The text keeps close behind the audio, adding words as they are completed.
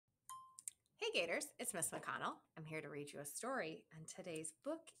Hey Gators, it's Miss McConnell. I'm here to read you a story, and today's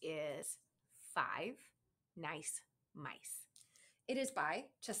book is Five Nice Mice. It is by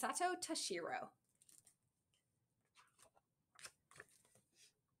Chisato Tashiro.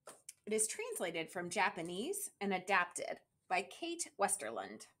 It is translated from Japanese and adapted by Kate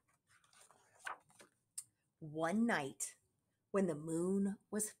Westerlund. One night, when the moon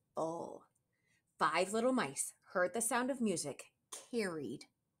was full, five little mice heard the sound of music carried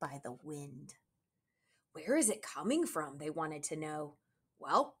by the wind. Where is it coming from? They wanted to know.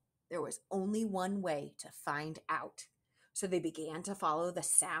 Well, there was only one way to find out. So they began to follow the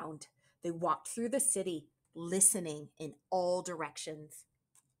sound. They walked through the city, listening in all directions.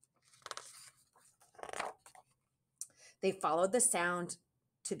 They followed the sound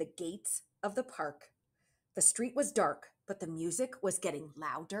to the gates of the park. The street was dark, but the music was getting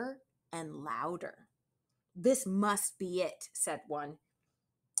louder and louder. This must be it, said one.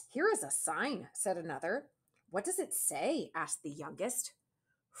 Here is a sign, said another. What does it say? Asked the youngest.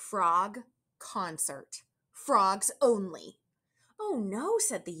 Frog concert. Frogs only. Oh no,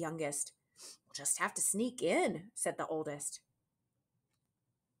 said the youngest. We'll just have to sneak in, said the oldest.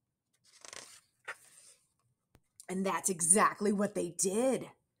 And that's exactly what they did.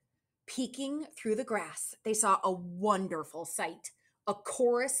 Peeking through the grass, they saw a wonderful sight. A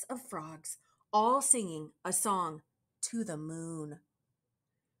chorus of frogs, all singing a song to the moon.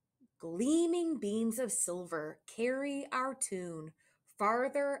 Gleaming beams of silver carry our tune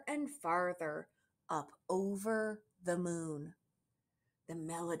farther and farther up over the moon. The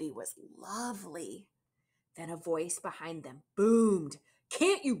melody was lovely. Then a voice behind them boomed.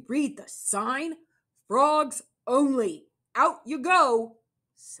 Can't you read the sign? Frogs only. Out you go.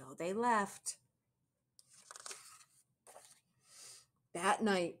 So they left. That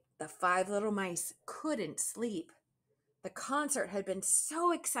night, the five little mice couldn't sleep. The concert had been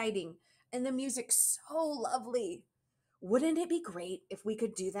so exciting and the music so lovely. Wouldn't it be great if we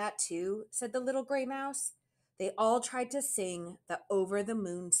could do that too? Said the little gray mouse. They all tried to sing the Over the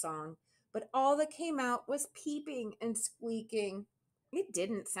Moon song, but all that came out was peeping and squeaking. It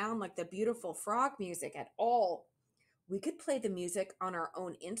didn't sound like the beautiful frog music at all. We could play the music on our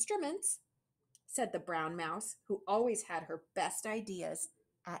own instruments, said the brown mouse, who always had her best ideas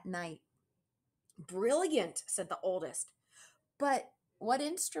at night. Brilliant, said the oldest. But what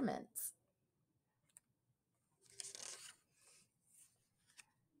instruments?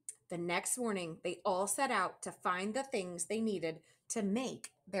 The next morning, they all set out to find the things they needed to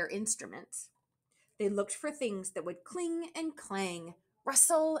make their instruments. They looked for things that would cling and clang,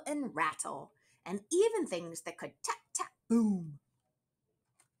 rustle and rattle, and even things that could tap, tap, boom.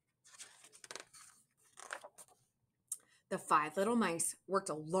 The five little mice worked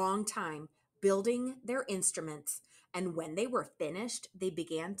a long time building their instruments, and when they were finished, they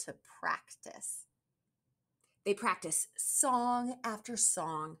began to practice. They practiced song after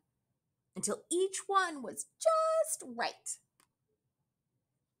song until each one was just right.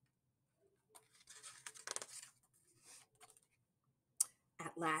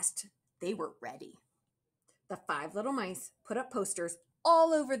 At last, they were ready. The five little mice put up posters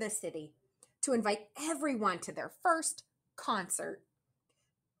all over the city to invite everyone to their first concert.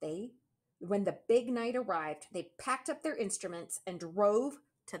 When the big night arrived, they packed up their instruments and drove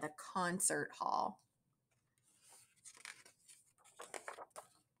to the concert hall.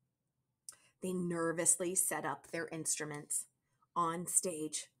 They nervously set up their instruments. On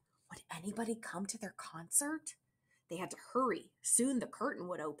stage, would anybody come to their concert? They had to hurry. Soon the curtain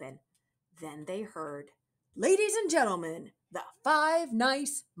would open. Then they heard, Ladies and gentlemen, the Five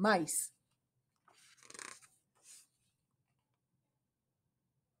Nice Mice.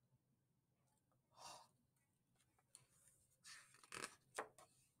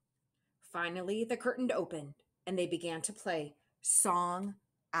 Finally, the curtain opened, and they began to play song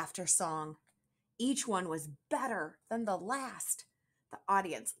after song. Each one was better than the last. The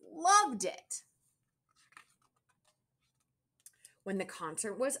audience loved it. When the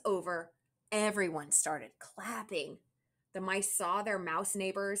concert was over, everyone started clapping. The mice saw their mouse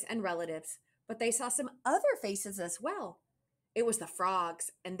neighbors and relatives, but they saw some other faces as well. It was the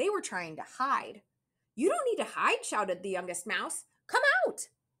frogs, and they were trying to hide. You don't need to hide, shouted the youngest mouse. Come out!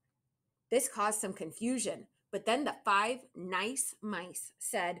 This caused some confusion, but then the five nice mice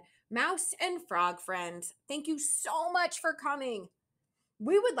said, Mouse and frog friends, thank you so much for coming.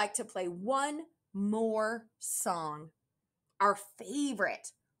 We would like to play one more song. Our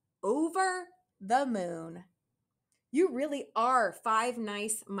favorite, Over the Moon. You really are five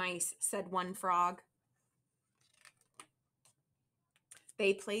nice mice, said one frog.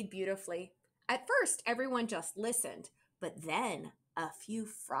 They played beautifully. At first, everyone just listened, but then A few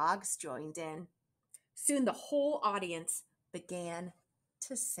frogs joined in. Soon the whole audience began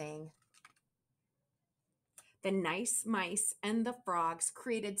to sing. The nice mice and the frogs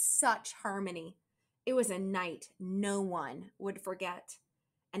created such harmony. It was a night no one would forget.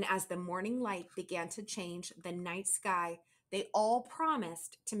 And as the morning light began to change the night sky, they all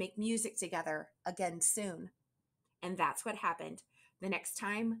promised to make music together again soon. And that's what happened. The next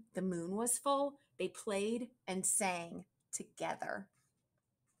time the moon was full, they played and sang together.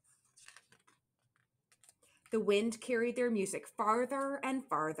 The wind carried their music farther and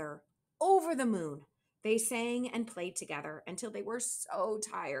farther over the moon. They sang and played together until they were so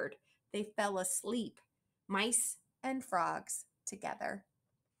tired they fell asleep, mice and frogs together.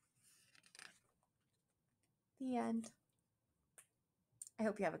 The end. I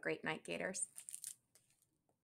hope you have a great night, Gators.